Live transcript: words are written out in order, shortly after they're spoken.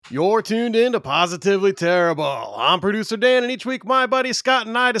You're tuned in to Positively Terrible. I'm producer Dan, and each week my buddy Scott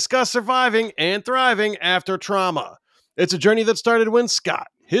and I discuss surviving and thriving after trauma. It's a journey that started when Scott,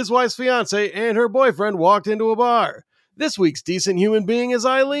 his wife's fiance, and her boyfriend walked into a bar. This week's decent human being is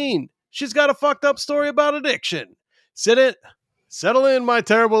Eileen. She's got a fucked up story about addiction. Settle in, my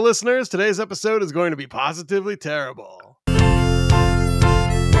terrible listeners. Today's episode is going to be positively terrible.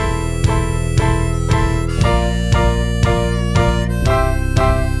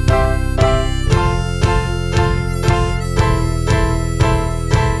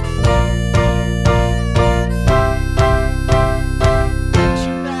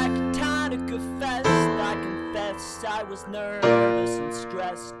 I was nervous and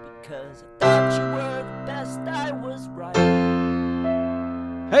stressed because I thought you were the best. I was right.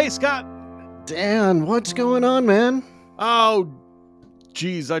 Hey, Scott. Dan, what's going on, man? Oh,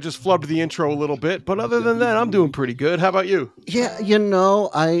 geez, I just flubbed the intro a little bit, but other than that, I'm doing pretty good. How about you? Yeah,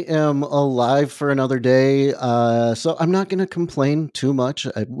 I am alive for another day, so I'm not going to complain too much.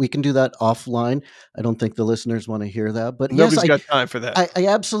 We can do that offline. I don't think the listeners want to hear that, but Nobody's got time for that. I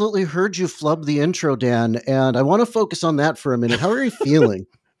absolutely heard you flub the intro, Dan, and I want to focus on that for a minute. How are you feeling?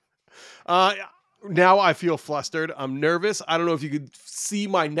 Now I feel flustered. I'm nervous. I don't know if you could see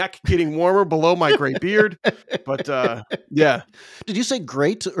my neck getting warmer below my gray beard, but yeah. Did you say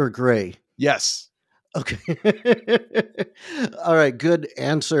great or gray? Yes. Okay. All right. Good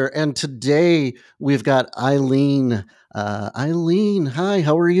answer. And today we've got Eileen. Eileen, hi.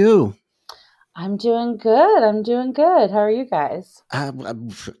 How are you? I'm doing good. How are you guys? I'm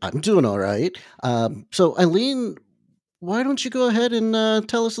doing all right. So Eileen, why don't you go ahead and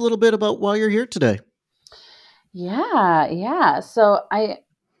tell us a little bit about why you're here today? Yeah. So I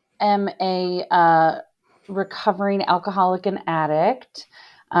am a recovering alcoholic and addict.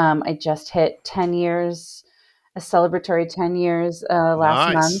 I just hit 10 years, a celebratory 10 years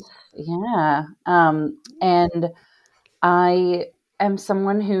last month. Yeah. And I am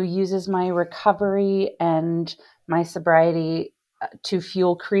someone who uses my recovery and my sobriety to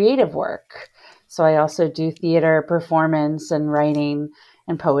fuel creative work. So I also do theater, performance, and writing,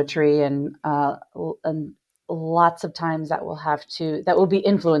 and poetry, and lots of times that will be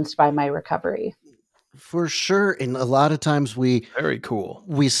influenced by my recovery. For sure. And a lot of times very cool.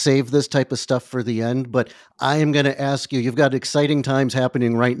 We save this type of stuff for the end, but I am going to ask you, you've got exciting times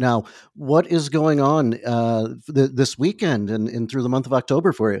happening right now. What is going on this weekend and through the month of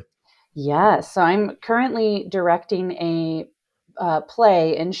October for you? Yeah. So I'm currently directing a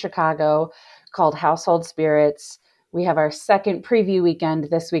play in Chicago called Household Spirits. We have our second preview weekend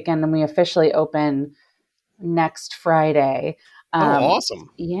this weekend, and we officially open next Friday. Awesome.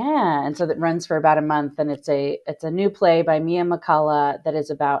 Yeah. And so that runs for about a month, and it's a new play by Mia McCullough that is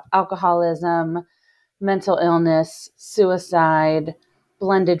about alcoholism, mental illness, suicide,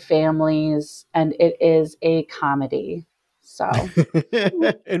 blended families, and it is a comedy. So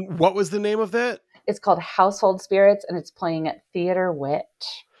And what was the name of that? It's called Household Spirits, and it's playing at Theater Wit.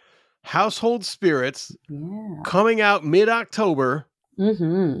 Household Spirits, coming out mid-October.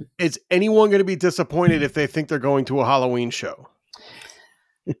 Mm-hmm. Is anyone going to be disappointed if they think they're going to a Halloween show?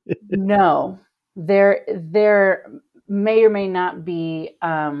 No, there may or may not be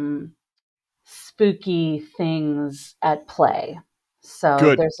spooky things at play. So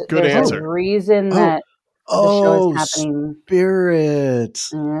there's answer. a reason that the show is happening.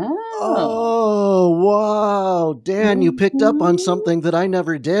 Spirits. Oh, wow. Dan, you picked up on something that I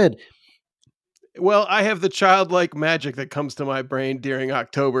never did. Well, I have the childlike magic that comes to my brain during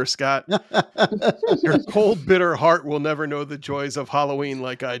October, Scott. Your cold, bitter heart will never know the joys of Halloween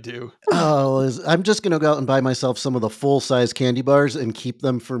like I do. I'm just going to go out and buy myself some of the full-size candy bars and keep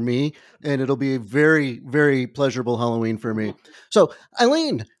them for me, and it'll be a very, very pleasurable Halloween for me. So,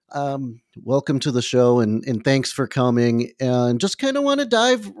 Eileen, welcome to the show, and thanks for coming. And just kind of want to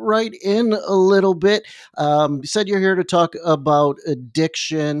dive right in a little bit. You said you're here to talk about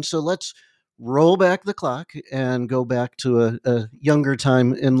addiction, so let's roll back the clock and go back to a younger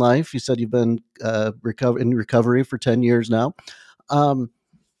time in life. You said you've been in recovery for 10 years now.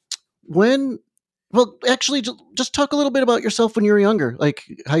 Actually, just talk a little bit about yourself when you were younger, like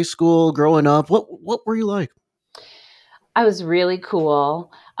high school, growing up. What were you like? I was really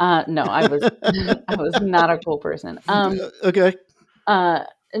cool. No, I was I was not a cool person. Okay.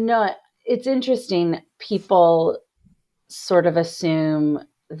 No, it's interesting. People sort of assume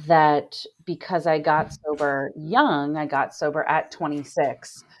that because I got sober young, I got sober at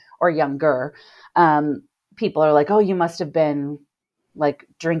 26 or younger. People are like, oh, you must have been like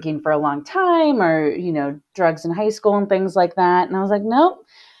drinking for a long time or, drugs in high school and things like that. And I was like, nope,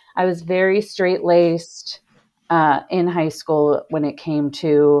 I was very straight-laced. in high school when it came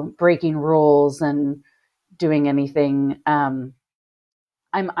to breaking rules and doing anything. I'm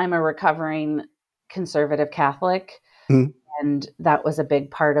a recovering conservative Catholic, Mhm. and that was a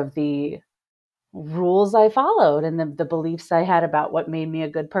big part of the rules I followed and the beliefs I had about what made me a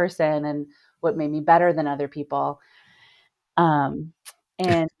good person and what made me better than other people. Um,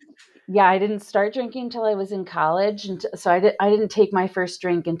 and yeah, I didn't start drinking until I was in college, and so I didn't take my first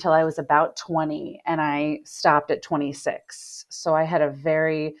drink until I was about 20, and I stopped at 26. So I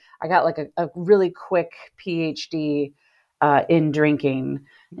got like a really quick PhD in drinking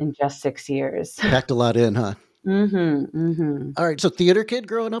in just 6 years. Packed a lot in, huh? Mm-hmm, mm-hmm. All right. So theater kid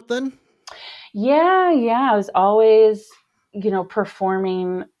growing up then? Yeah, yeah. I was always,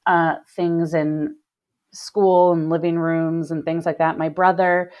 performing things in school and living rooms and things like that. My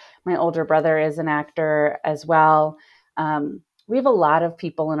older brother, is an actor as well. We have a lot of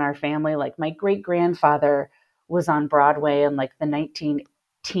people in our family. Like my great grandfather was on Broadway in like the 19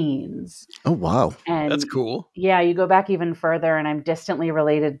 teens. Oh, wow. That's And cool. yeah, you go back even further, and I'm distantly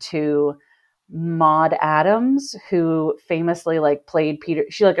related to Maud Adams, who famously like played Peter.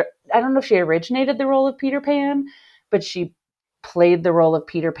 I don't know if she originated the role of Peter Pan, but she played the role of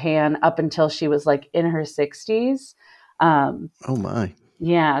Peter Pan up until she was like in her 60s. Um, Oh, my.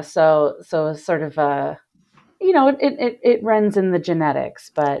 yeah, so sort of it runs in the genetics,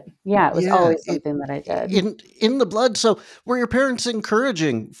 but yeah, it was Yeah. always something that I did. In the blood. So were your parents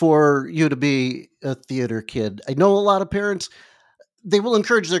encouraging for you to be a theater kid? I know a lot of parents, they will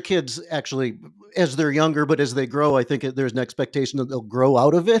encourage their kids actually as they're younger, but as they grow, I think there's an expectation that they'll grow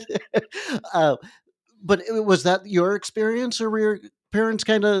out of it. uh, but was that your experience, or were your parents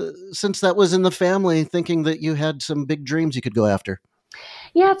kind of, since that was in the family, thinking that you had some big dreams you could go after?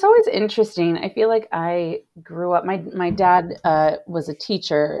 Yeah, it's always interesting. I feel like I grew up. My dad was a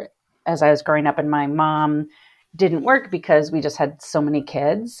teacher as I was growing up, and my mom didn't work because we just had so many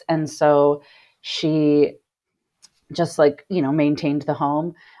kids, and so she just like maintained the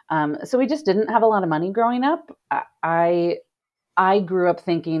home. So we just didn't have a lot of money growing up. I grew up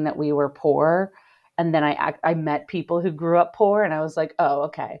thinking that we were poor, and then I met people who grew up poor, and I was like, oh,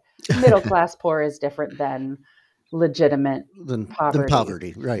 okay, middle class poor is different than legitimate Than poverty.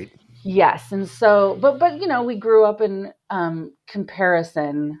 poverty, right? Yes, and so, but we grew up in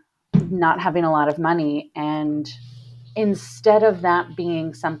comparison, not having a lot of money, and instead of that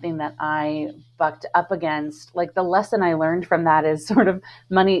being something that I bucked up against, like the lesson I learned from that is sort of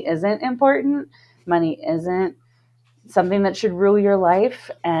money isn't important, money isn't something that should rule your life,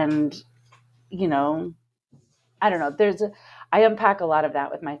 and you know, I don't know. I unpack a lot of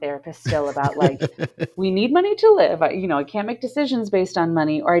that with my therapist still about like we need money to live. I can't make decisions based on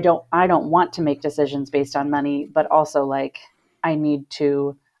money, or I don't want to make decisions based on money, but also like I need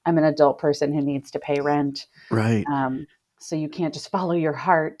to. I'm an adult person who needs to pay rent. Right. Um, so you can't just follow your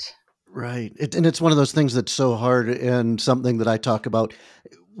heart. Right. And it's one of those things that's so hard, and something that I talk about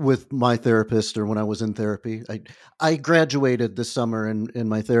with my therapist, or when I was in therapy. I graduated this summer, and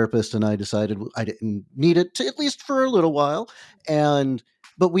my therapist and I decided I didn't need it to, at least for a little while. And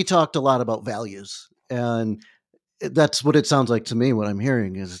but we talked a lot about values, and that's what it sounds like to me. What I'm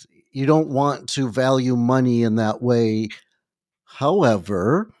hearing is you don't want to value money in that way.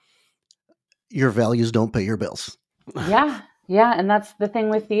 However, your values don't pay your bills. Yeah, yeah, and that's the thing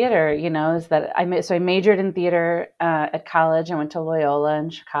with theater, is that I majored in theater at college. I went to Loyola in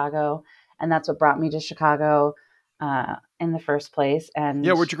Chicago, and that's what brought me to Chicago in the first place. Yeah, And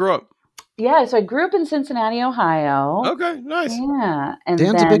where'd you grow up? yeah, so I grew up in Cincinnati, Ohio. Okay, nice. Yeah, and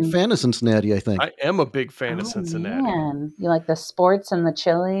Dan's a big then fan of Cincinnati, I think. I am a big fan of oh Cincinnati. man, you like the sports and the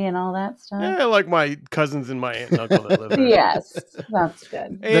chili and all that stuff? Yeah, like my cousins and my aunt and uncle that live there. Yes, that's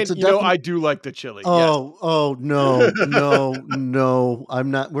good. That's And a definite. I do like the chili. Oh no, no, no. I'm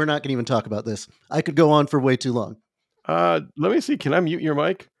not. We're not going to even talk about this. I could go on for way too long. Yes. Let me see. Can I mute your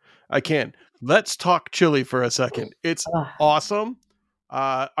mic? I can. Let's talk chili for a second. It's Ugh, awesome.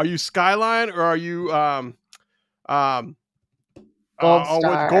 Are you Skyline or are you um Gold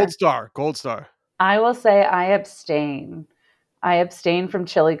what Gold Star. Star? Gold Star. I will say I abstain. I abstain from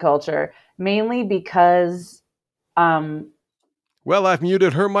chili culture mainly because um Well, I've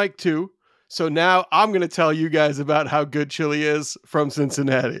muted her mic too. So now I'm going to tell you guys about how good chili is from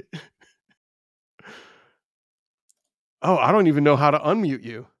Cincinnati. Oh, I don't even know how to unmute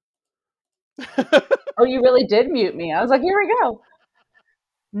you. oh, you really did mute me. I was like, here we go.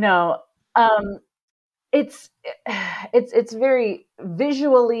 No. Um it's it's very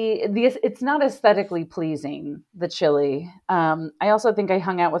visually it's not aesthetically pleasing, the chili. I also think I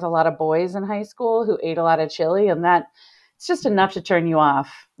hung out with a lot of boys in high school who ate a lot of chili, and that It's just enough to turn you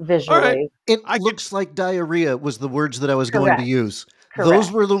off visually. All right. It I could- looks like diarrhea was the words that I was going to Correct. use. Correct.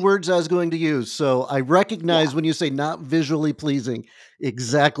 Those were the words I was going to use. So I recognize Yeah. when you say not visually pleasing,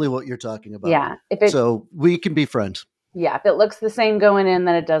 exactly what you're talking about. Yeah. If it So we can be friends. if it looks the same going in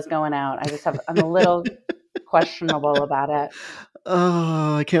than it does going out, I'm a little questionable about it.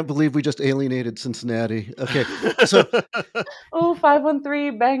 Oh, I can't believe we just alienated Cincinnati. Okay. So Oh,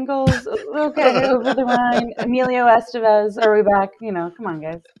 513 Bengals. Okay, over the Rhine. Emilio Estevez. Are we back? Come on,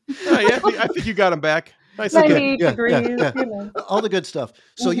 guys. yeah, I think you got him back. Nice and 98 good. degrees. all the good stuff.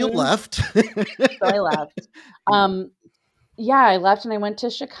 So you Mhm. left. So I left. Yeah, I left and I went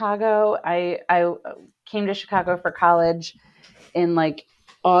to Chicago. I came to Chicago for college in like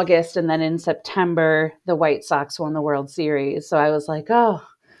August, and then in September the White Sox won the World Series. So I was like, oh,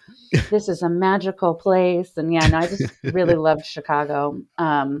 this is a magical place. And yeah, no, I just really loved Chicago.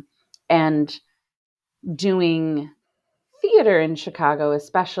 And doing theater in Chicago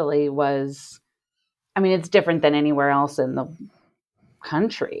especially it's different than anywhere else in the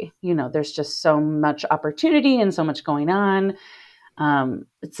country. There's just so much opportunity and so much going on.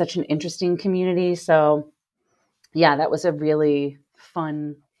 It's such an interesting community. So yeah, that was a really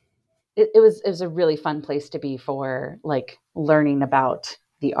fun, it was a really fun place to be for like learning about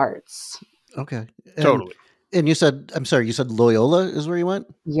the arts. Okay. Totally. And you said, I'm sorry, you said Loyola is where you went?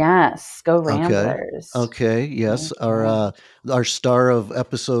 Yes. Go Okay. Ramblers. Okay. Yes. Okay. Our star of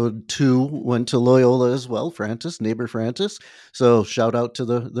episode 2 went to Loyola as well, neighbor Francis. So shout out to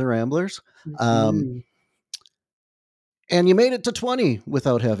the Ramblers. Mhm. And you made it to 20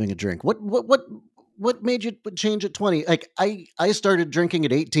 without having a drink. What made you change at 20? Like I started drinking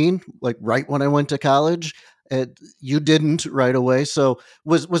at 18, like right when I went to college. You didn't right away. So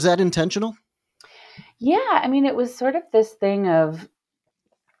was that intentional? Yeah. It was sort of this thing of,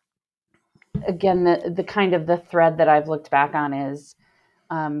 again, the kind of the thread that I've looked back on is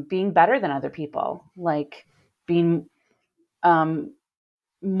being better than other people, like being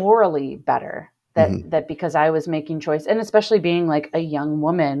morally better. That because I was making choice, and especially being like a young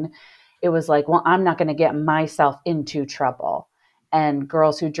woman, it was like, well, I'm not going to get myself into trouble, and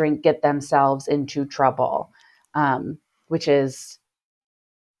girls who drink get themselves into trouble, which is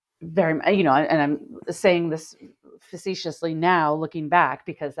very, and I'm saying this facetiously now, looking back,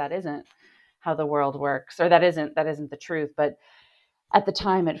 because that isn't how the world works, or that isn't the truth. But at the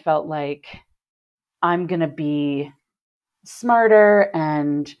time, it felt like I'm going to be smarter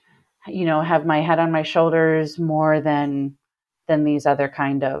and have my head on my shoulders more than these other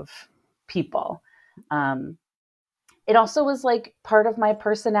kind of people. It also was like part of my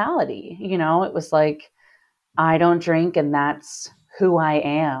personality. It was like, I don't drink and that's who I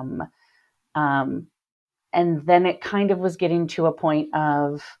am. And then it kind of was getting to a point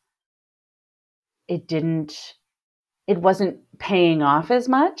of it wasn't paying off as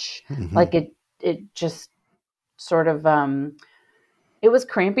much. Like it just sort of it was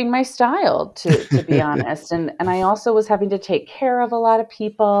cramping my style, to be honest. And I also was having to take care of a lot of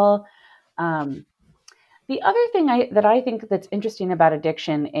people. The other thing that I think that's interesting about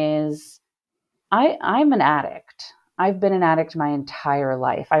addiction is I'm an addict. I've been an addict my entire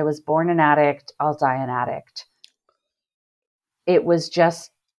life. I was born an addict. I'll die an addict. It's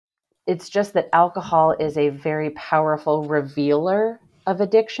just that alcohol is a very powerful revealer of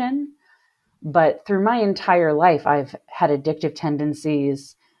addiction. But through my entire life, I've had addictive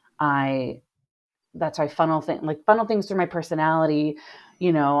tendencies. That's why I funnel things through my personality,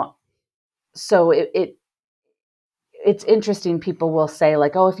 so it's interesting. People will say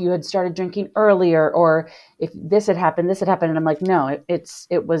like, oh, if you had started drinking earlier, or if this had happened. And I'm like, no,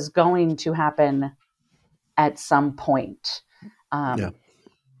 it was going to happen at some point. Yeah.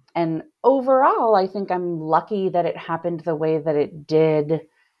 And overall, I think I'm lucky that it happened the way that it did,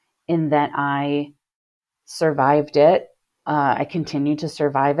 in that I survived it. I continue to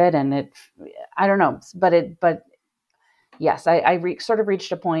survive it, and I don't know, but yes, I sort of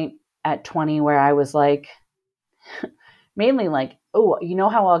reached a point at 20 where I was like, mainly like, oh,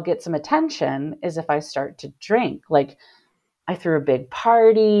 how I'll get some attention is if I start to drink. Like, I threw a big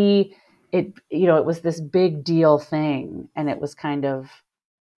party. It was this big deal thing, and it was kind of,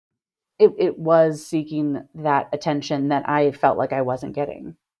 it was seeking that attention that I felt like I wasn't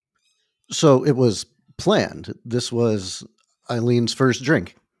getting. So it was planned. This was Eileen's first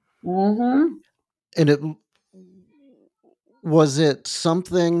drink. Mm-hmm. And was it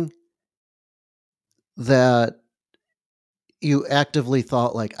something that you actively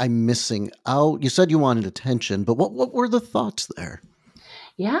thought like, I'm missing out? You said you wanted attention, but what were the thoughts there?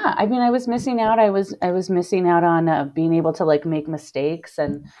 Yeah, I was missing out. I was missing out on being able to like make mistakes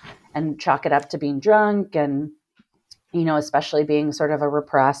and chalk it up to being drunk, and especially being sort of a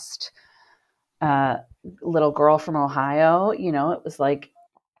repressed uh, little girl from Ohio. It was like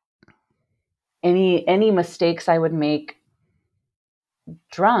any mistakes I would make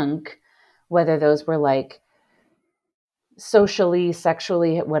drunk, whether those were like socially,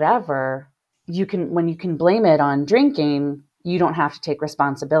 sexually, whatever, when you can blame it on drinking, you don't have to take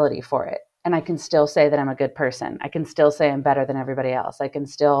responsibility for it. And I can still say that I'm a good person. I can still say I'm better than everybody else. I can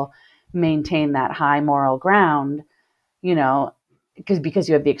still maintain that high moral ground, because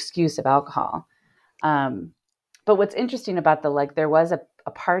you have the excuse of alcohol. Um, but what's interesting about there was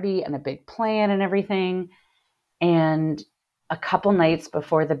a party and a big plan and everything. And a couple nights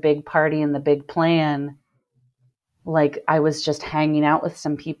before the big party and the big plan, like I was just hanging out with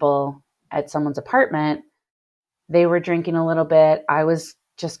some people at someone's apartment. They were drinking a little bit. I was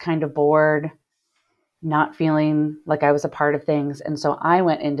just kind of bored, not feeling like I was a part of things. And so I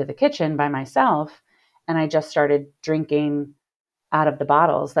went into the kitchen by myself and I just started drinking out of the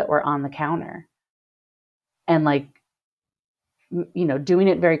bottles that were on the counter. And doing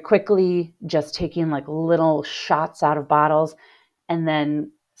it very quickly, just taking like little shots out of bottles. And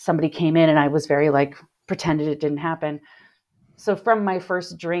then somebody came in and I was very pretended it didn't happen. So from my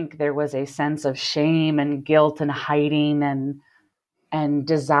first drink, there was a sense of shame and guilt and hiding and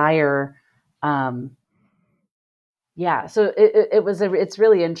desire. Yeah. So it's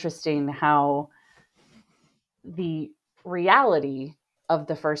really interesting how the reality of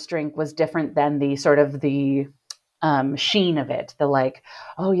the first drink was different than the sort of the sheen of it.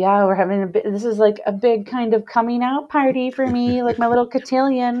 Oh yeah, we're having this is like a big kind of coming out party for me, like my little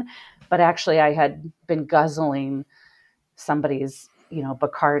cotillion. But actually I had been guzzling somebody's,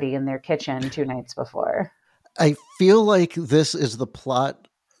 Bacardi in their kitchen 2 nights before. I feel like this is the plot.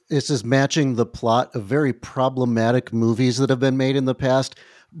 This is matching the plot of very problematic movies that have been made in the past.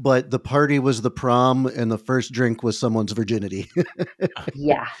 But the party was the prom, and the first drink was someone's virginity.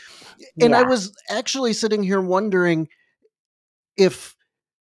 Yeah. And I Yeah. was actually sitting here wondering if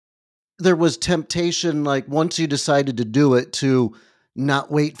there was temptation, like once you decided to do it, to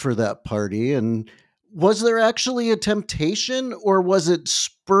not wait for that party. And was there actually a temptation, or was it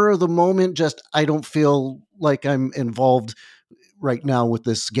spur of the moment? Just, I don't feel like I'm involved right now with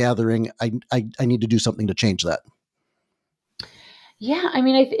this gathering. I need to do something to change that. Yeah. I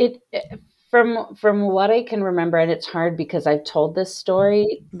mean, from what I can remember, and it's hard because I've told this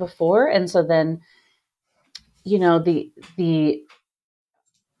story before. And so then, the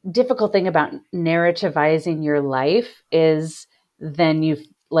difficult thing about narrativizing your life is then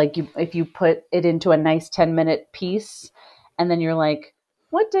if you put it into a nice 10-minute piece and then you're like,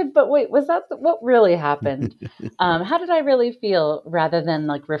 but wait, was that what really happened? How did I really feel, rather than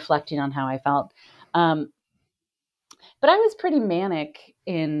like reflecting on how I felt? Um, but I was pretty manic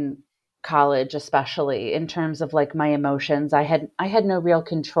in college, especially in terms of like my emotions. I had no real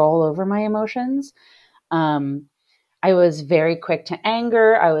control over my emotions. Um, I was very quick to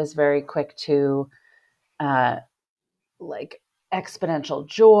anger. I was very quick to uh, like exponential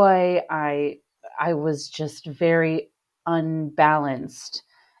joy. I was just very unbalanced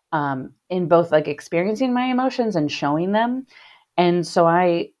in both like experiencing my emotions and showing them. And so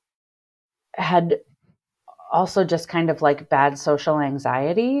I had also just kind of like bad social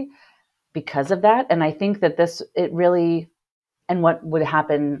anxiety because of that. And I think that it really, and what would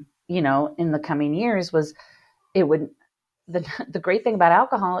happen, in the coming years was it would, the great thing about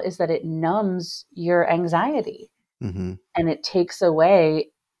alcohol is that it numbs your anxiety Mm-hmm. and it takes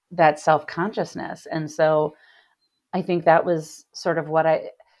away that self-consciousness. And so I think that was sort of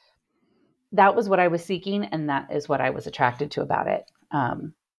that was what I was seeking. And that is what I was attracted to about it. Yeah.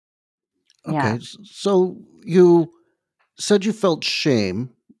 Okay. So you said you felt shame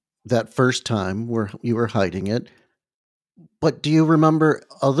that first time where you were hiding it. But do you remember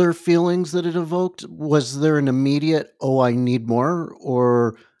other feelings that it evoked? Was there an immediate, oh, I need more,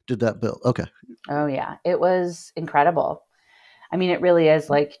 or did that build? Okay. Oh yeah. It was incredible. I mean, it really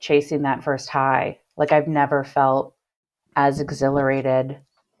is like chasing that first high. Like I've never felt as exhilarated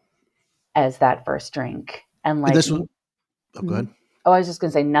as that first drink. And And like, this was, oh, go ahead. oh, I was just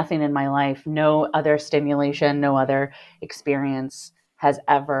going to say, nothing in my life, no other stimulation, no other experience has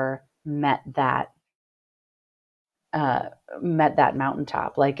ever uh, met that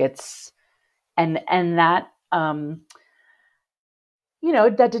mountaintop. Like and that,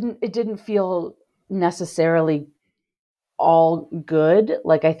 it didn't feel necessarily all good.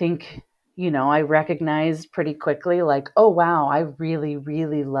 Like, I think, I recognized pretty quickly, like, oh, wow, I really,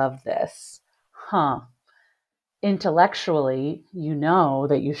 really love this. Huh. Intellectually, you know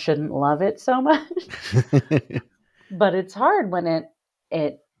that you shouldn't love it so much, but it's hard when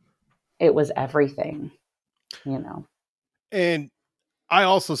it was everything, you know. And I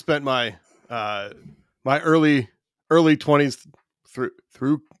also spent my my early 20s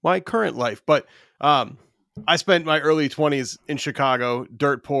through my current life, but I spent my early 20s in Chicago,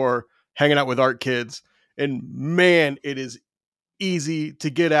 dirt poor, hanging out with art kids, and man, it is easy to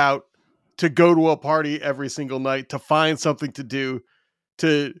get out, to go to a party every single night, to find something to do,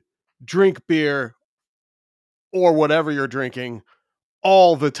 to drink beer or whatever you're drinking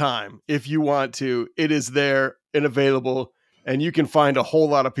all the time. If you want to, it is there and available, and you can find a whole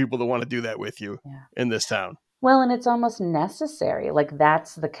lot of people that want to do that with you Yeah. in this town. Well, and it's almost necessary. Like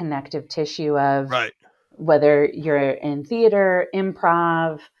that's the connective tissue of Right. whether you're in theater,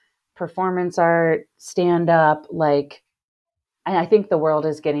 improv, performance art, stand up. Like, and I think the world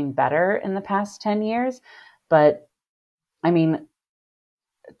is getting better in the past 10 years. But I mean,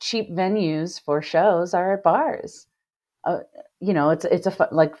 cheap venues for shows are at bars. It's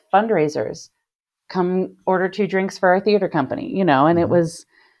like fundraisers. Come order 2 drinks for our theater company, and it was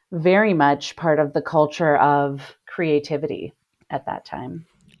very much part of the culture of creativity at that time.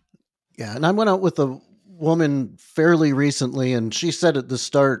 Yeah, and I went out with a woman fairly recently, and she said at the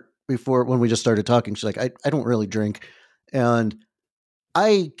start, before when we just started talking, she's like, I don't really drink. And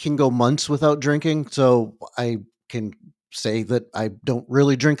I can go months without drinking, so I can say that I don't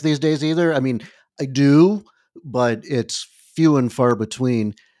really drink these days either. I mean, I do, but it's few and far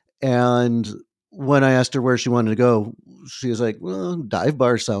between. And when I asked her where she wanted to go, she was like, "Well, dive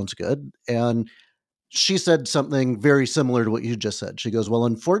bar sounds good." And she said something very similar to what you just said. She goes, "Well,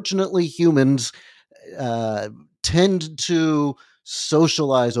 unfortunately, humans uh, tend to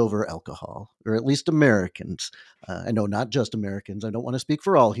socialize over alcohol, or at least Americans. I know not just Americans. I don't want to speak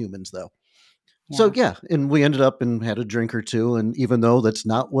for all humans, though." So, yeah, and we ended up and had a drink or two. And even though that's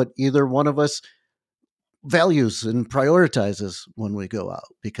not what either one of us values and prioritizes when we go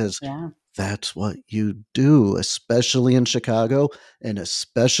out, because Yeah. that's what you do, especially in Chicago and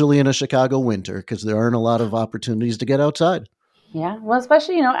especially in a Chicago winter, because there aren't a lot of opportunities to get outside. Yeah. Well,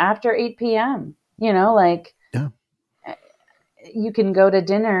 especially, after 8 p.m., like Yeah. you can go to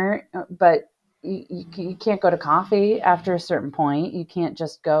dinner, but you can't go to coffee after a certain point. You can't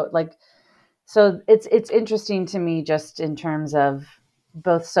just go so it's interesting to me just in terms of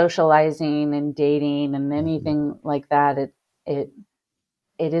both socializing and dating and anything like that. It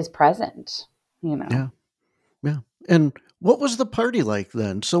is present, Yeah. Yeah. And what was the party like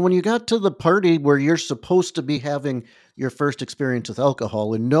then? So when you got to the party where you're supposed to be having your first experience with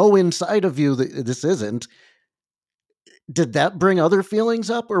alcohol and know inside of you that this isn't, did that bring other feelings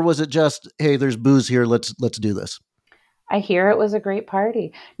up, or was it just, hey, there's booze here, let's do this? I hear it was a great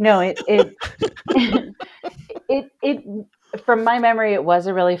party. No, it it from my memory, it was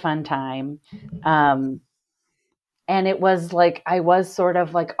a really fun time. And it was like I was sort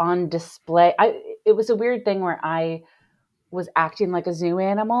of like on display. It was a weird thing where I was acting like a zoo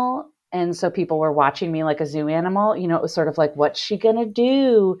animal, and so people were watching me like a zoo animal. It was sort of like, what's she gonna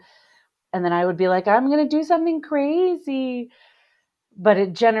do? And then I would be like, I'm gonna do something crazy. But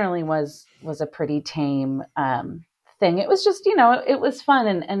it generally was a pretty tame thing. It was just, it was fun,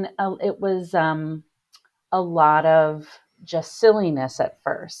 and it was a lot of just silliness at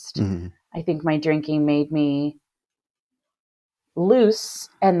first. Mm-hmm. I think my drinking made me loose,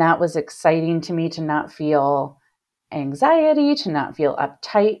 and that was exciting to me, to not feel anxiety, to not feel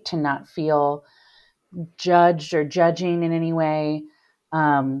uptight, to not feel judged or judging in any way.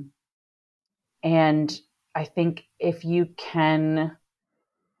 And I think if you can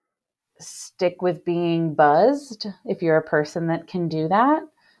stick with being buzzed, if you're a person that can do that,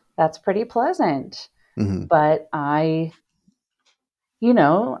 that's pretty pleasant. Mm-hmm. But I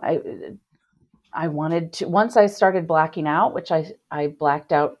wanted to, once I started blacking out, which I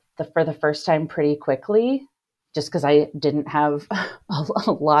blacked out for the first time pretty quickly, just because I didn't have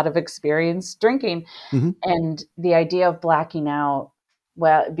a lot of experience drinking. Mm-hmm. And the idea of blacking out,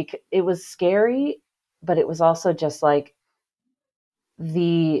 well, because it was scary, but it was also just like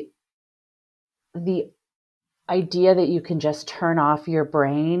the idea that you can just turn off your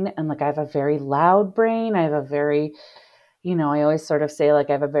brain. And like, I have a very loud brain. I have a very, I always sort of say like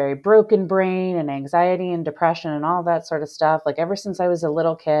I have a very broken brain, and anxiety and depression and all that sort of stuff, like ever since I was a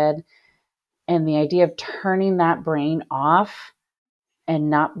little kid. And the idea of turning that brain off and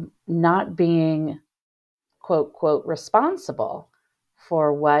not being quote quote responsible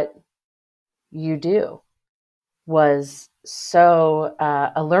for what you do was so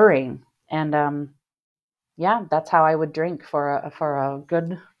alluring. And yeah, that's how I would drink for a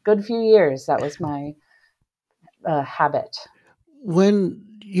good few years. That was my habit. When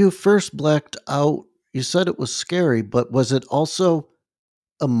you first blacked out, you said it was scary, but was it also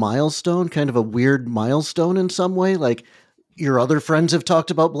a milestone, kind of a weird milestone in some way? Like, your other friends have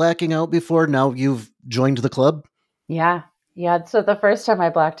talked about blacking out before. Now you've joined the club. Yeah. Yeah. So the first time I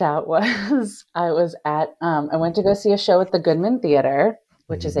blacked out was I was at, I went to go see a show at the Goodman Theater,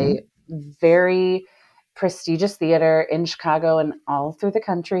 which is Mhm. a very prestigious theater in Chicago and all through the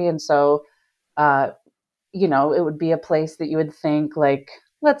country. And so, uh, it would be a place that you would think like,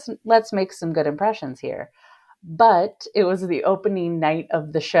 let's make some good impressions here. But it was the opening night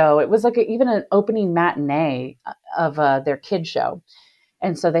of the show. It was like even an opening matinee of their kid show.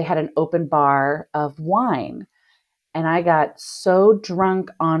 And so they had an open bar of wine. And I got so drunk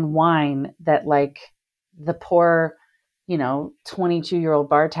on wine that like the poor, 22-year-old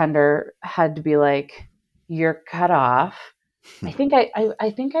bartender had to be like, "You're cut off." I think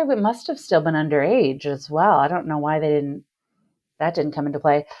I must have still been underage as well. I don't know why that didn't come into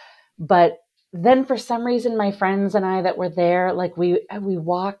play. But then for some reason my friends and I that were there, like we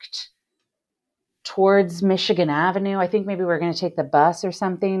walked towards Michigan Avenue. I think maybe we were going to take the bus or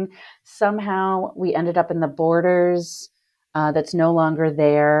something. Somehow we ended up in the Borders, that's no longer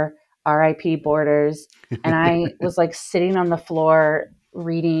there. RIP Borders. And I was like sitting on the floor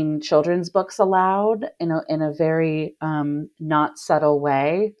reading children's books aloud in a very not subtle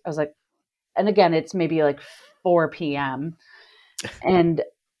way. I was like, and again, it's maybe like 4 p.m. And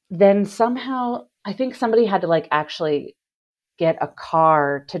then somehow I think somebody had to like actually get a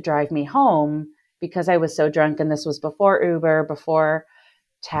car to drive me home because I was so drunk. And this was before Uber, before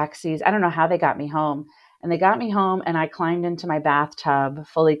taxis. I don't know how they got me home. And they got me home and I climbed into my bathtub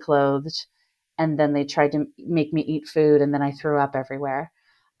fully clothed. And then they tried to make me eat food and then I threw up everywhere.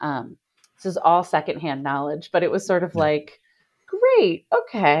 This is all secondhand knowledge, but it was sort of Yeah. like, great,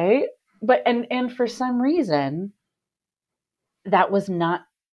 okay. But and for some reason, that was not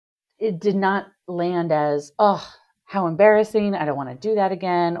it did not land as, oh, how embarrassing. I don't want to do that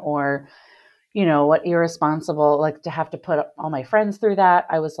again. Or, what irresponsible, like to have to put all my friends through that.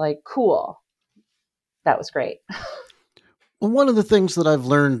 I was like, cool. That was great. Well, one of the things that I've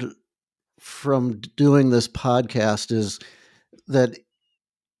learned from doing this podcast is that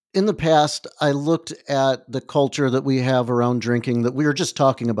in the past, I looked at the culture that we have around drinking that we were just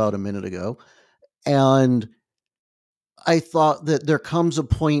talking about a minute ago. And I thought that there comes a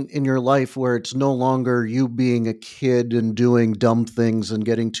point in your life where it's no longer you being a kid and doing dumb things and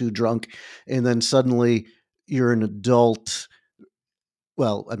getting too drunk. And then suddenly you're an adult.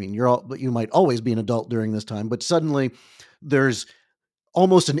 Well, I mean, but you might always be an adult during this time, but suddenly there's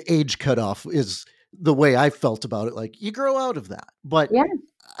almost an age cutoff, is the way I felt about it. Like you grow out of that. But Yeah.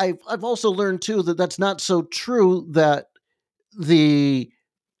 I've also learned too that that's not so true, that the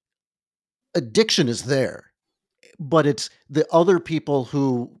addiction is there, but it's the other people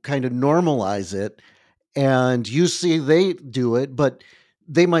who kind of normalize it, and you see they do it, but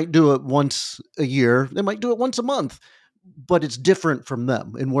they might do it once a year, they might do it once a month, but it's different from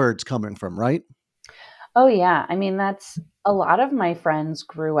them and where it's coming from, right? Oh, yeah. I mean, that's a lot of my friends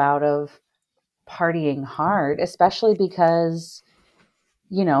grew out of partying hard, especially because,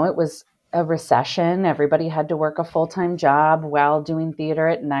 it was a recession. Everybody had to work a full time job while doing theater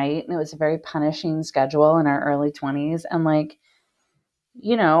at night. And it was a very punishing schedule in our early 20s. And like,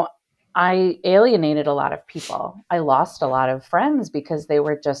 you know, I alienated a lot of people. I lost a lot of friends because they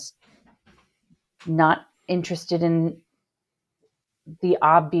were just not interested in the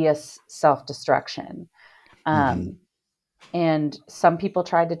obvious self destruction. Mm-hmm. Um, and some people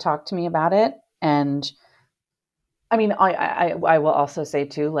tried to talk to me about it. And I mean, I will also say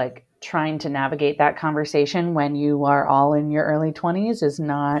too, like trying to navigate that conversation when you are all in your early 20s is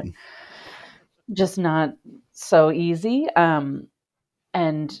not so easy. And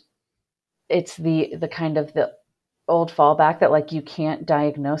it's the kind of the old fallback that like you can't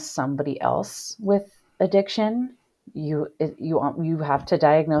diagnose somebody else with addiction. You have to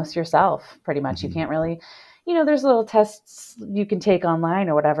diagnose yourself pretty much. You Mm-hmm. can't really, there's little tests you can take online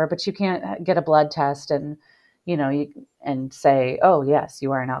or whatever, but you can't get a blood test and and say, oh yes,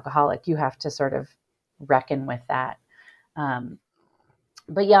 you are an alcoholic. You have to sort of reckon with that. Um,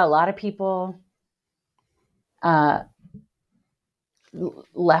 but yeah, a lot of people uh,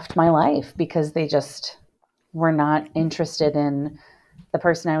 left my life because they just were not interested in the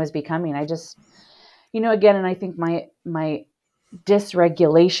person I was becoming. I just, again, and I think my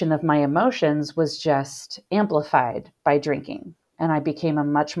dysregulation of my emotions was just amplified by drinking. And I became a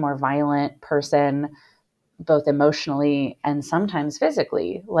much more violent person, both emotionally and sometimes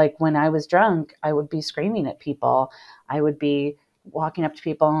physically. Like when I was drunk, I would be screaming at people. I would be walking up to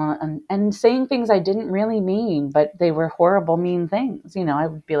people and saying things I didn't really mean, but they were horrible, mean things. I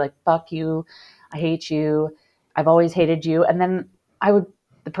would be like, fuck you. I hate you. I've always hated you. And then I would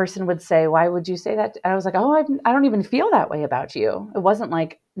the person would say, "Why would you say that?" And I was like, "Oh, I don't even feel that way about you." It wasn't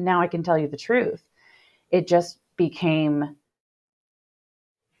like, now I can tell you the truth. It just became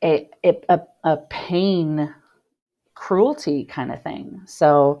a pain, cruelty kind of thing.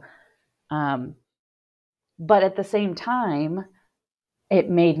 So, um, but at the same time, it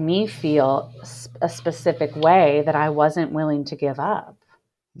made me feel a specific way that I wasn't willing to give up.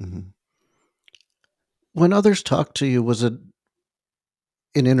 Mm-hmm. When others talked to you, was it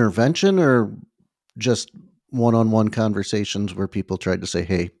an intervention or just one-on-one conversations where people tried to say,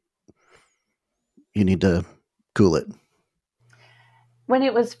 "Hey, you need to cool it"? When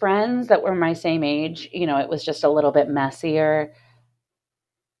it was friends that were my same age, it was just a little bit messier.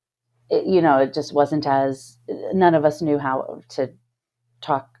 It just wasn't as, none of us knew how to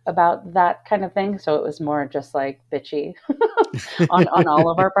talk about that kind of thing. So it was more just like bitchy on all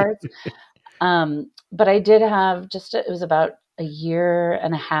of our parts. But I did have it was about a year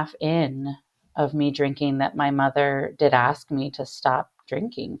and a half in of me drinking that my mother did ask me to stop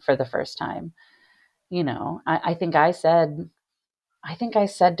drinking for the first time. I think I said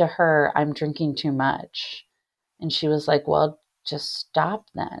to her, "I'm drinking too much." And she was like, "Well, just stop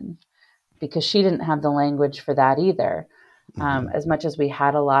then." Because she didn't have the language for that either. Mm-hmm. As much as we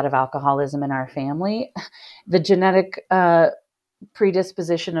had a lot of alcoholism in our family, the genetic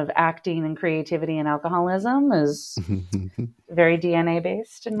predisposition of acting and creativity and alcoholism is very DNA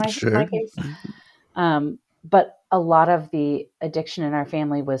based in my Sure. case. But a lot of the addiction in our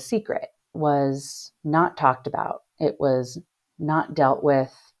family was secret, was not talked about. It was not dealt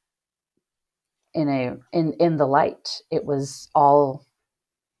with in the light. It was all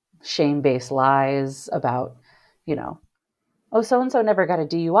shame based lies about, oh, so and so never got a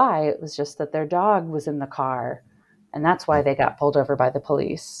DUI. It was just that their dog was in the car, and that's why they got pulled over by the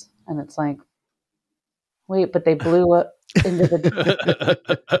police. And it's like, wait, but they blew up into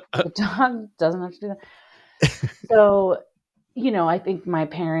the dog doesn't have to do that. So, I think my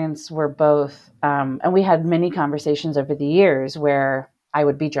parents were both, and we had many conversations over the years where I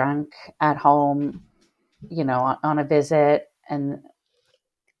would be drunk at home, on a visit,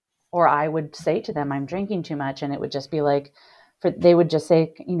 or I would say to them, "I'm drinking too much," and it would just be like, they would just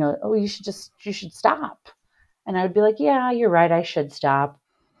say, "Oh, you should stop," and I would be like, "Yeah, you're right, I should stop."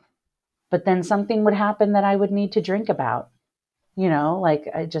 But then something would happen that I would need to drink about, like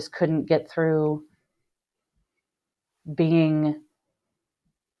I just couldn't get through being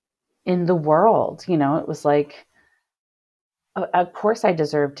in the world. It was like, of course I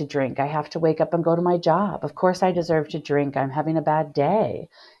deserve to drink. I have to wake up and go to my job. Of course I deserve to drink. I'm having a bad day.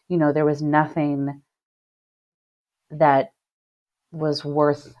 There was nothing that was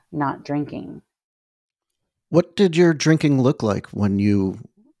worth not drinking. What did your drinking look like when you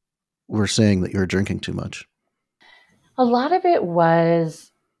were saying that you were drinking too much? A lot of it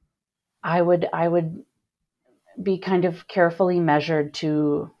was, I would be kind of carefully measured,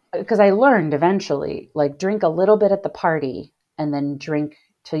 because I learned eventually, like, drink a little bit at the party and then drink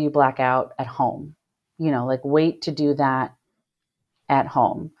till you black out at home. Like, wait to do that at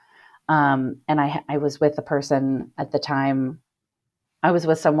home. And I was with a person at the time. I was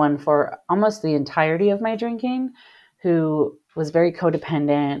with someone for almost the entirety of my drinking, who was very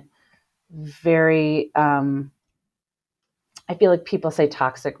codependent, very, I feel like people say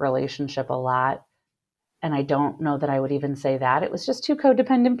toxic relationship a lot. And I don't know that I would even say that. It was just two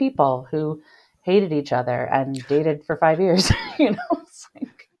codependent people who hated each other and dated for 5 years. It's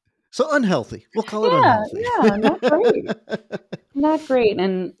like, So unhealthy. We'll call it yeah, unhealthy. yeah, not great. Not great.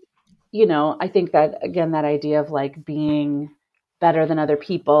 And, I think that, again, that idea of like being better than other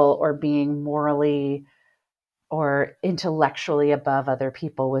people or being morally or intellectually above other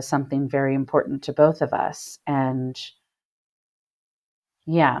people was something very important to both of us. And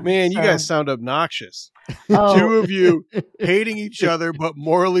yeah, Man, you guys so, sound obnoxious. oh, Two of you hating each other, but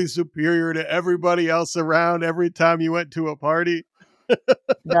morally superior to everybody else around every time you went to a party.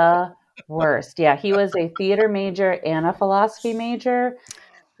 the worst. Yeah, he was a theater major and a philosophy major.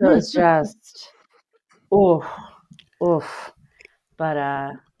 So it's just, oof, oof. But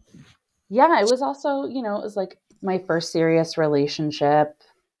yeah, it was also, it was like my first serious relationship,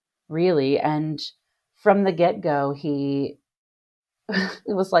 really. And from the get go, it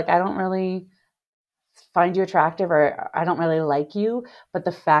was like, "I don't really find you attractive, or I don't really like you. But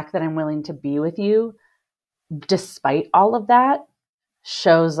the fact that I'm willing to be with you, despite all of that,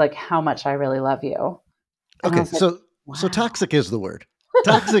 shows like how much I really love you." And I Okay, was like, so wow. toxic is the word.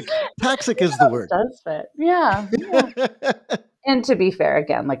 Toxic is the It word. does fit. Yeah. Yeah. And to be fair,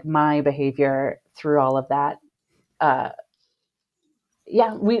 again, like my behavior through all of that, uh,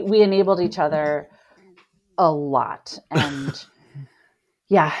 yeah, we enabled each other a lot. And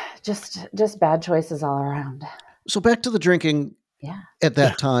Yeah, just bad choices all around. So back to the drinking Yeah. at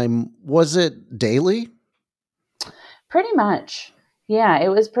that time, was it daily? Pretty much. Yeah, it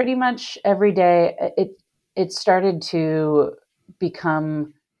was pretty much every day. It started to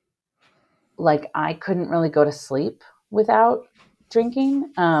become like I couldn't really go to sleep without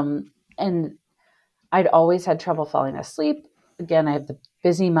drinking. And I'd always had trouble falling asleep. Again, I have the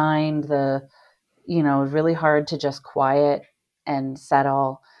busy mind, really hard to just quiet and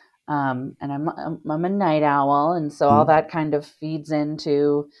settle. And I'm a night owl. And so all Mm. that kind of feeds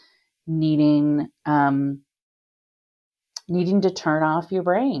into needing, needing to turn off your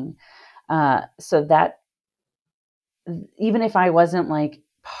brain. So that even if I wasn't like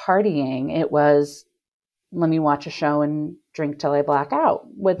partying, it was, let me watch a show and drink till I black out,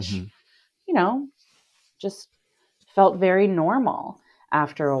 which, Mhm. you know, just felt very normal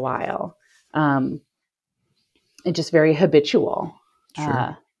after a while. It just very habitual.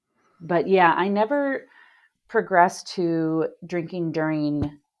 Sure. But yeah, I never progressed to drinking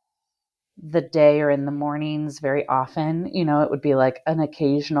during the day or in the mornings very often. It would be like an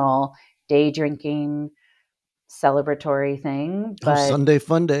occasional day drinking celebratory thing, Oh, but Sunday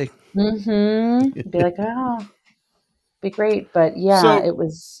fun day. be like, oh, be great. But yeah, So it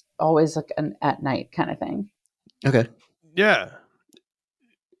was always like an at night kind of thing. Okay. yeah,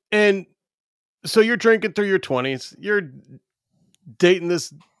 and so you're drinking through your 20s. You're dating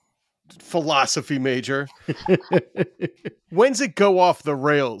this philosophy major. When's it go off the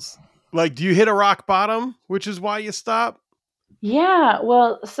rails? Like, do you hit a rock bottom, which is why you stop? Yeah,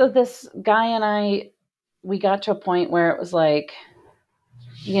 well, so this guy and I, we got to a point where it was like,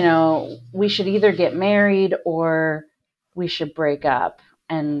 we should either get married or we should break up.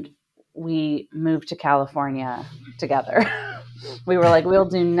 And we moved to California together. We were like, we'll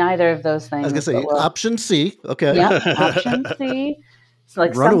do neither of those I was things, gonna but say we'll, option C. Okay. yep, option C. It's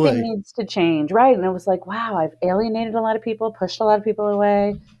like Run something away. needs to change, right? And it was like, wow, I've alienated a lot of people, pushed a lot of people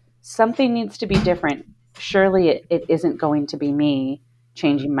away. Something needs to be different. Surely it isn't going to be me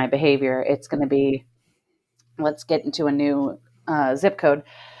changing my behavior. It's going to be, let's get into a new zip code.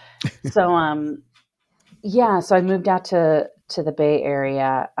 So, yeah, so I moved out to the Bay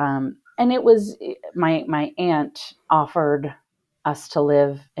Area, and it was my aunt offered us to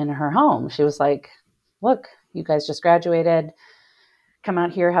live in her home. She was like, "Look, you guys just graduated. Come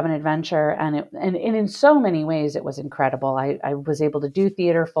out here, have an adventure." And in so many ways, it was incredible. I was able to do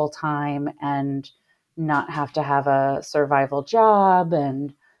theater full time and not have to have a survival job,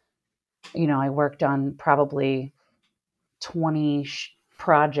 and I worked on probably 20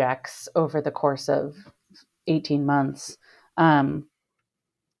 projects over the course of 18 months. Um,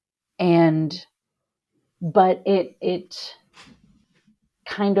 and, but it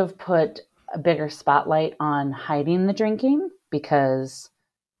kind of put a bigger spotlight on hiding the drinking because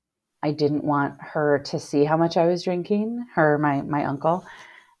I didn't want her to see how much I was drinking, my uncle.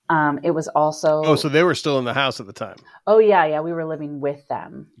 It was Oh, also, so they were still in the house at the time. oh yeah, we were living with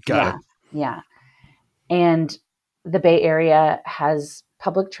them. Got Yeah. it. Yeah. And the Bay Area has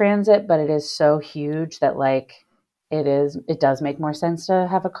public transit, but it is so huge that like it does make more sense to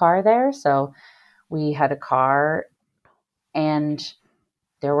have a car there. So we had a car, and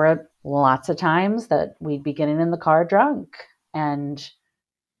there were lots of times that we'd be getting in the car drunk, and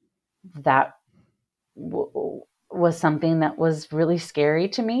that was something that was really scary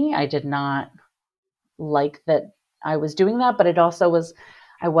to me. I did not like that I was doing that, but it also was,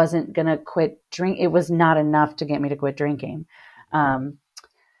 I wasn't going to quit drink. It was not enough to get me to quit drinking. Um,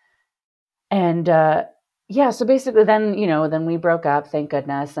 and yeah, so basically then we broke up, thank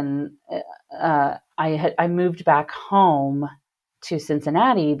goodness. And I moved back home to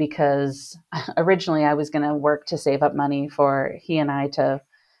Cincinnati because originally I was going to work to save up money for he and I to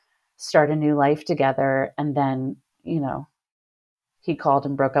start a new life together. And then, he called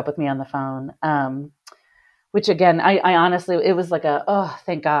and broke up with me on the phone. Which again, I honestly, it was like oh,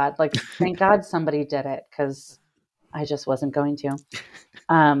 thank God. Like, thank God somebody did it, because I just wasn't going to.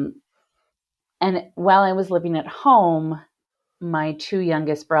 And while I was living at home, my two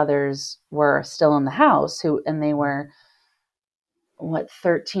youngest brothers were still in the house, and they were,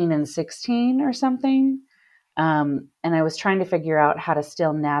 13 and 16 or something. And I was trying to figure out how to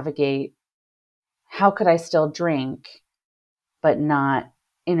still navigate, how could I still drink, but not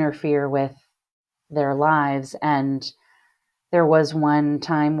interfere with their lives. And there was one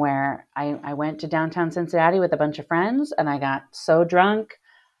time where I went to downtown Cincinnati with a bunch of friends, and I got so drunk,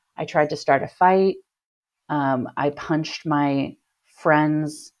 I tried to start a fight. I punched my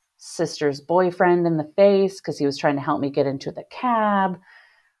friend's sister's boyfriend in the face because he was trying to help me get into the cab.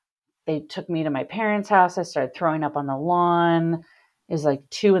 They took me to my parents' house. I started throwing up on the lawn. It was like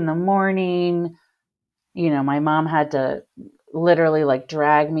 2 a.m. My mom had to literally like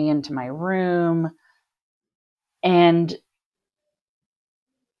drag me into my room. And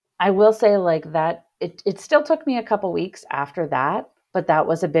I will say like that it still took me a couple weeks after that, but that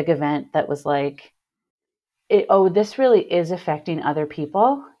was a big event that was like, this really is affecting other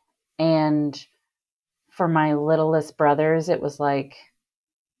people. And for my littlest brothers, it was like,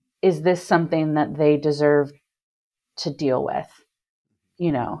 is this something that they deserve to deal with?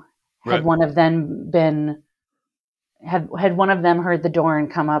 Had Right. one of them been had one of them heard the door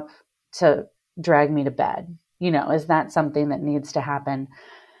and come up to drag me to bed, is that something that needs to happen?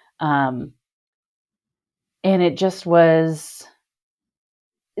 um and it just was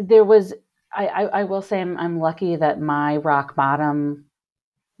there was I will say I'm lucky that my rock bottom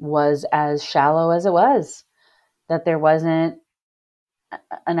was as shallow as it was, that there wasn't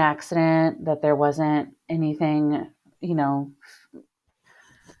an accident, that there wasn't anything, you know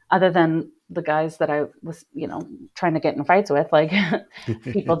other than the guys that I was, trying to get in fights with, like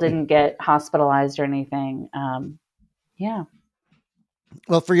people didn't get hospitalized or anything. Yeah.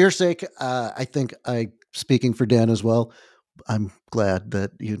 Well, for your sake, I think speaking for Dan as well, I'm glad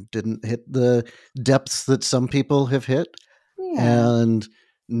that you didn't hit the depths that some people have hit. Yeah. And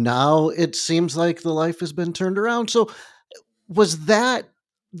now it seems like the life has been turned around. So, was that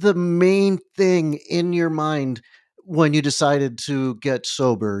the main thing in your mind when you decided to get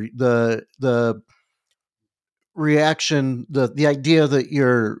sober? The reaction, the idea that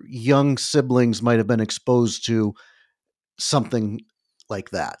your young siblings might have been exposed to something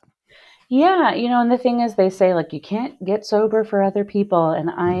like that. Yeah. And the thing is, they say like, you can't get sober for other people. And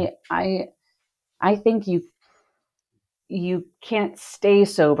Mhm. I think you can't stay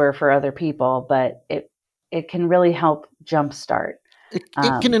sober for other people, but it can really help jumpstart. It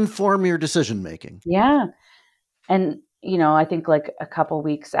can inform your decision making. Yeah. And, I think like a couple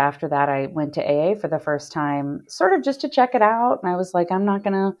weeks after that, I went to AA for the first time, sort of just to check it out. And I was like, I'm not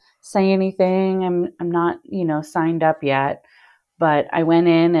going to say anything. I'm not, signed up yet, but I went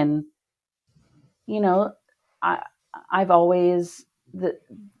in and, you know, I, I've always, the,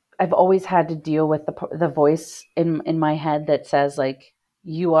 I've always had to deal with the voice in my head that says like,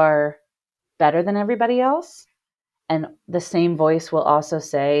 you are better than everybody else. And the same voice will also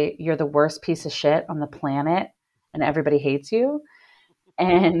say, you're the worst piece of shit on the planet and everybody hates you.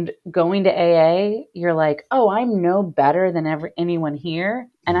 And going to AA, you're like, oh, I'm no better than anyone here,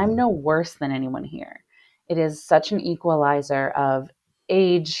 and I'm Mhm. no worse than anyone here. It is such an equalizer of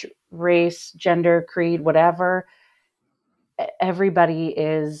age, race, gender, creed, whatever. Everybody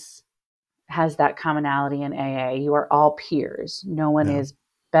has that commonality in AA. You are all peers. No one Yeah. is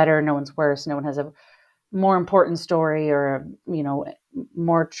better, no one's worse, no one has a more important story, or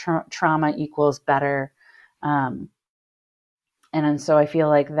more trauma equals better. um, and so I feel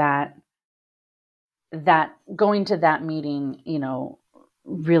like that going to that meeting,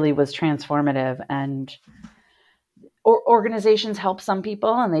 really was transformative. And organizations help some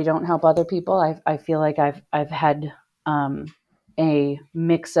people and they don't help other people. I feel like I've had um, a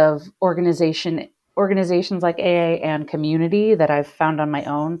mix of organizations like AA and community that I've found on my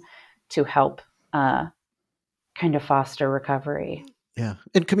own to help kind of foster recovery. Yeah.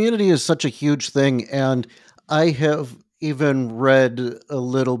 And community is such a huge thing. And I have even read a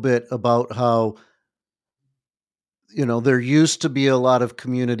little bit about how, there used to be a lot of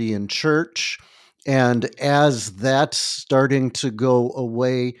community in church. And as that's starting to go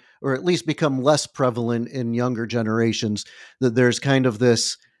away, or at least become less prevalent in younger generations, that there's kind of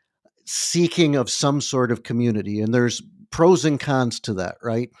this seeking of some sort of community. And there's pros and cons to that,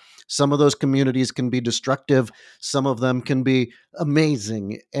 right? Some of those communities can be destructive, some of them can be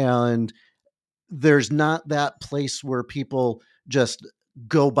amazing. And there's not that place where people just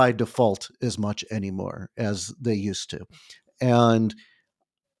go by default as much anymore as they used to. And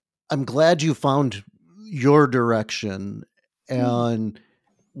I'm glad you found your direction. Yeah. And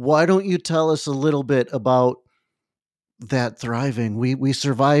why don't you tell us a little bit about that thriving? We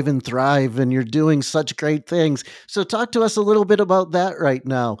survive and thrive, and you're doing such great things. So talk to us a little bit about that right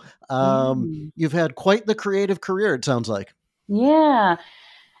now. Yeah. You've had quite the creative career, it sounds like. Yeah.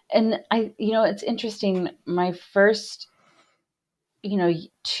 And it's interesting. My first,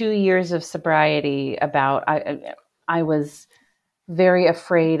 2 years of sobriety, I was very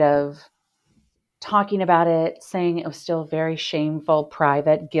afraid of talking about it, saying it was still very shameful,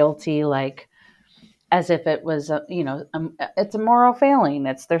 private, guilty, like as if it was it's a moral failing.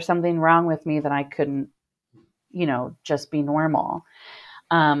 There's something wrong with me that I couldn't, just be normal.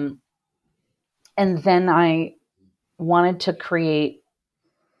 Um, and then I wanted to create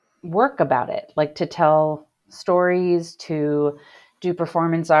work about it, like to tell stories, to do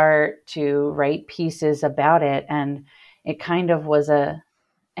performance art, to write pieces about it. And it kind of was a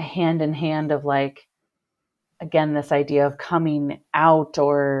hand in hand of like, again, this idea of coming out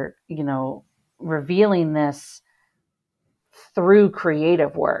or, revealing this through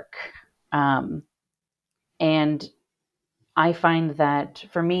creative work. And I find that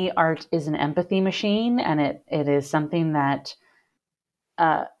for me, art is an empathy machine, and it is something that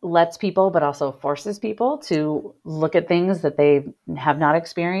lets people, but also forces people to look at things that they have not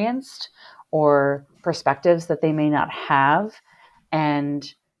experienced or perspectives that they may not have.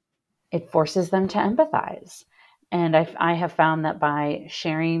 And it forces them to empathize. And I have found that by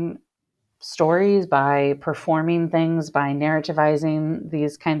sharing stories, by performing things, by narrativizing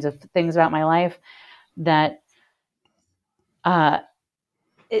these kinds of things about my life, that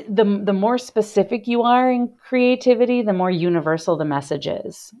the more specific you are in creativity, the more universal the message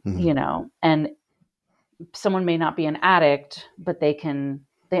is, and someone may not be an addict, but they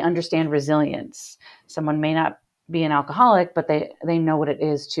understand resilience. Someone may not be an alcoholic, but they know what it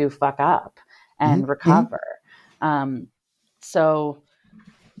is to fuck up and recover. So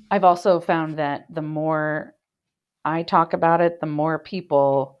I've also found that the more I talk about it, the more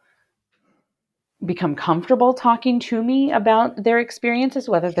people become comfortable talking to me about their experiences,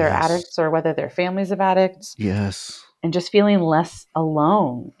 whether they're addicts or whether they're families of addicts. Yes. And just feeling less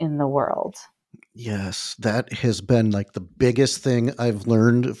alone in the world. Yes. That has been like the biggest thing I've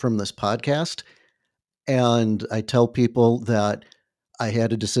learned from this podcast. And I tell people that I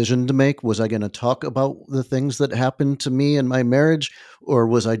had a decision to make. Was I going to talk about the things that happened to me in my marriage, or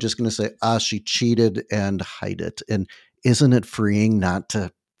was I just going to say, she cheated and hide it? And isn't it freeing not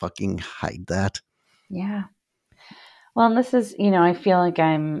to fucking hide that? Yeah. Well, and this is, I feel like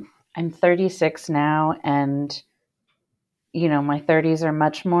I'm 36 now, and my 30s are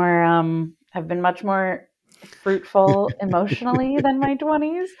much more have been much more fruitful emotionally than my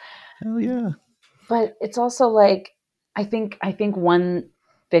 20s. Hell yeah. But it's also like I think one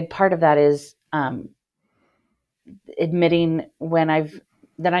big part of that is admitting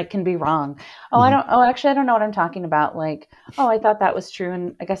that I can be wrong. Actually I don't know what I'm talking about. Like, I thought that was true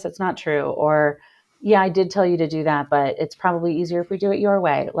and I guess it's not true. Or yeah, I did tell you to do that, but it's probably easier if we do it your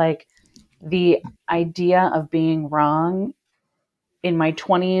way. Like the idea of being wrong in my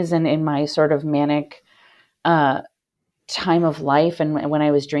 20s and in my sort of manic time of life, and when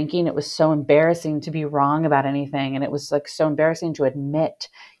I was drinking, it was so embarrassing to be wrong about anything, and it was like so embarrassing to admit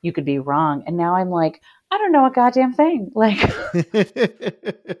you could be wrong. And now I'm like, I don't know a goddamn thing. Like,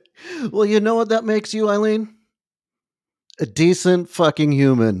 well, you know what that makes you, Eileen? A decent fucking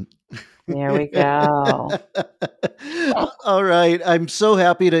human. There we go. All right. I'm so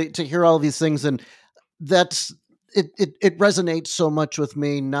happy to hear all these things. And that's it resonates so much with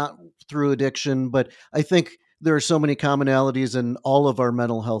me, not through addiction, but I think there are so many commonalities in all of our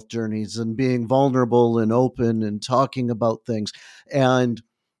mental health journeys and being vulnerable and open and talking about things. And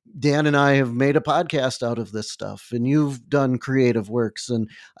Dan and I have made a podcast out of this stuff, and you've done creative works, and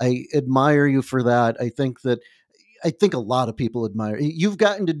I admire you for that. I think a lot of people admire. You've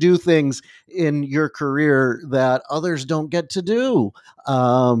gotten to do things in your career that others don't get to do.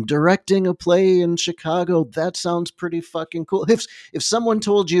 Directing a play in Chicago, that sounds pretty fucking cool. If someone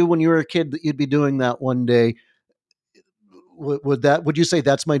told you when you were a kid that you'd be doing that one day, would you say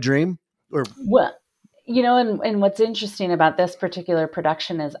that's my dream? Or Well, and what's interesting about this particular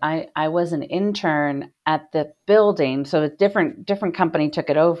production is I was an intern at the building, so a different company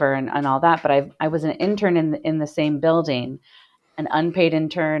took it over and all that, but I was an intern in the same building, an unpaid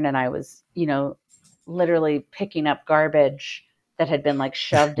intern, and I was, literally picking up garbage that had been like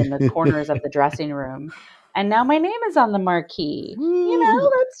shoved in the corners of the dressing room. And now my name is on the marquee.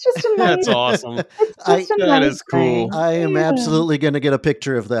 That's just a nice. That's awesome. It's just a that nice is cool. thing. I am absolutely going to get a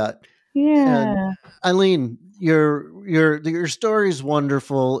picture of that. Yeah. And Eileen, your story's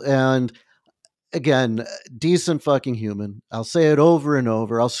wonderful, and again, decent fucking human. I'll say it over and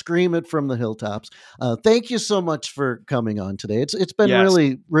over. I'll scream it from the hilltops. Thank you so much for coming on today. It's been Yes.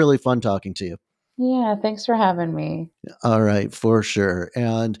 really, really fun talking to you. Yeah, thanks for having me. All right, for sure.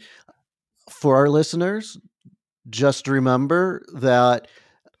 And for our listeners, just remember that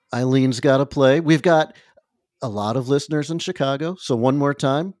Eileen's got to play. We've got a lot of listeners in Chicago. So one more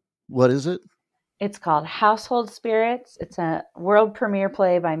time, what is it? It's called Household Spirits. It's a world premiere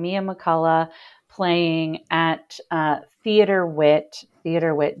play by Mia McCullough, playing at TheaterWit,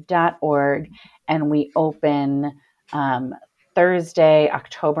 theaterwit.org, and we open Thursday,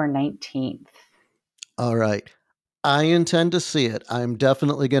 October 19th. All right. I intend to see it. I'm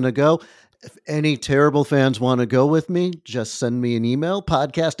definitely going to go. If any terrible fans want to go with me, just send me an email,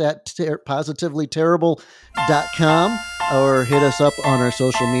 podcast at positivelyterrible.com. or hit us up on our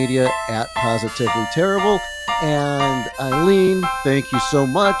social media at Positively Terrible. And Eileen, thank you so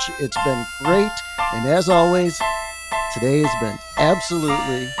much. It's been great. And as always, today has been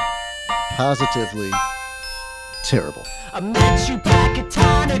absolutely, positively terrible. I met you back at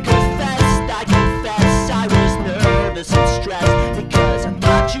Tonic Fest. I confess I was nervous and stressed because I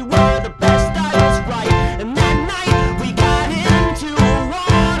thought you were the best. I was right. And that night we got into a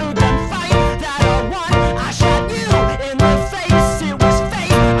water gun fight that I won. I shot you in the face. It was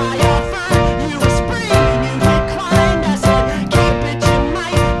fate. I offered you a spree. You declined. I said, keep it. You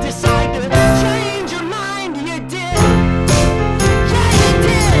might decide to change your mind. You did. Yeah, you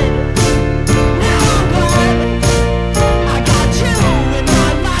did. Now I'm glad I got you in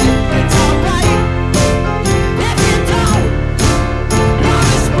my life. It's alright if you don't want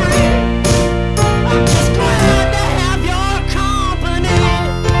to spree. I'm just glad to have your company.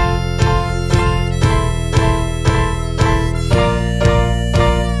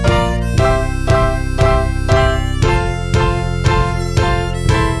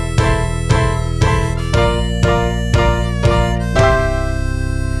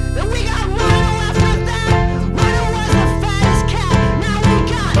 Then we got Rhino after that. Rhino was the fattest cat. Now we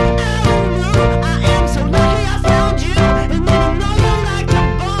got Alan. I am so lucky I found you. And then you know you're like the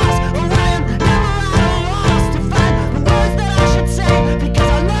boss. Or I am never at a loss to find the words that I should say. Because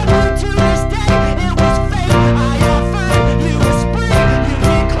I love you to this day. It was fate. I offered you a spree. You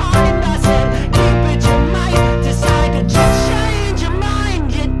declined. I said, keep it. You might decide to just change your mind.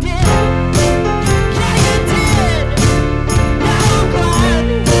 You did. Yeah, you did. Now I'm glad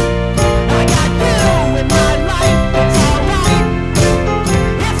I got you in my life. It's alright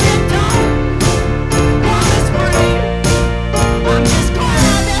if you don't want to spree. I'm just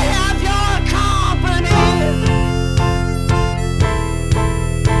glad to have your company.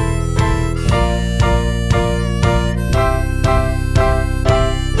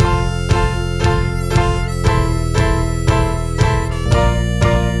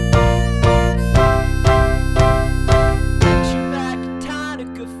 Met you back at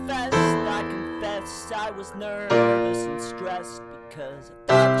Tonica Fest. I confess I was nervous and stressed because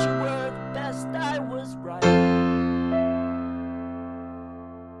I thought you were the best. I was right.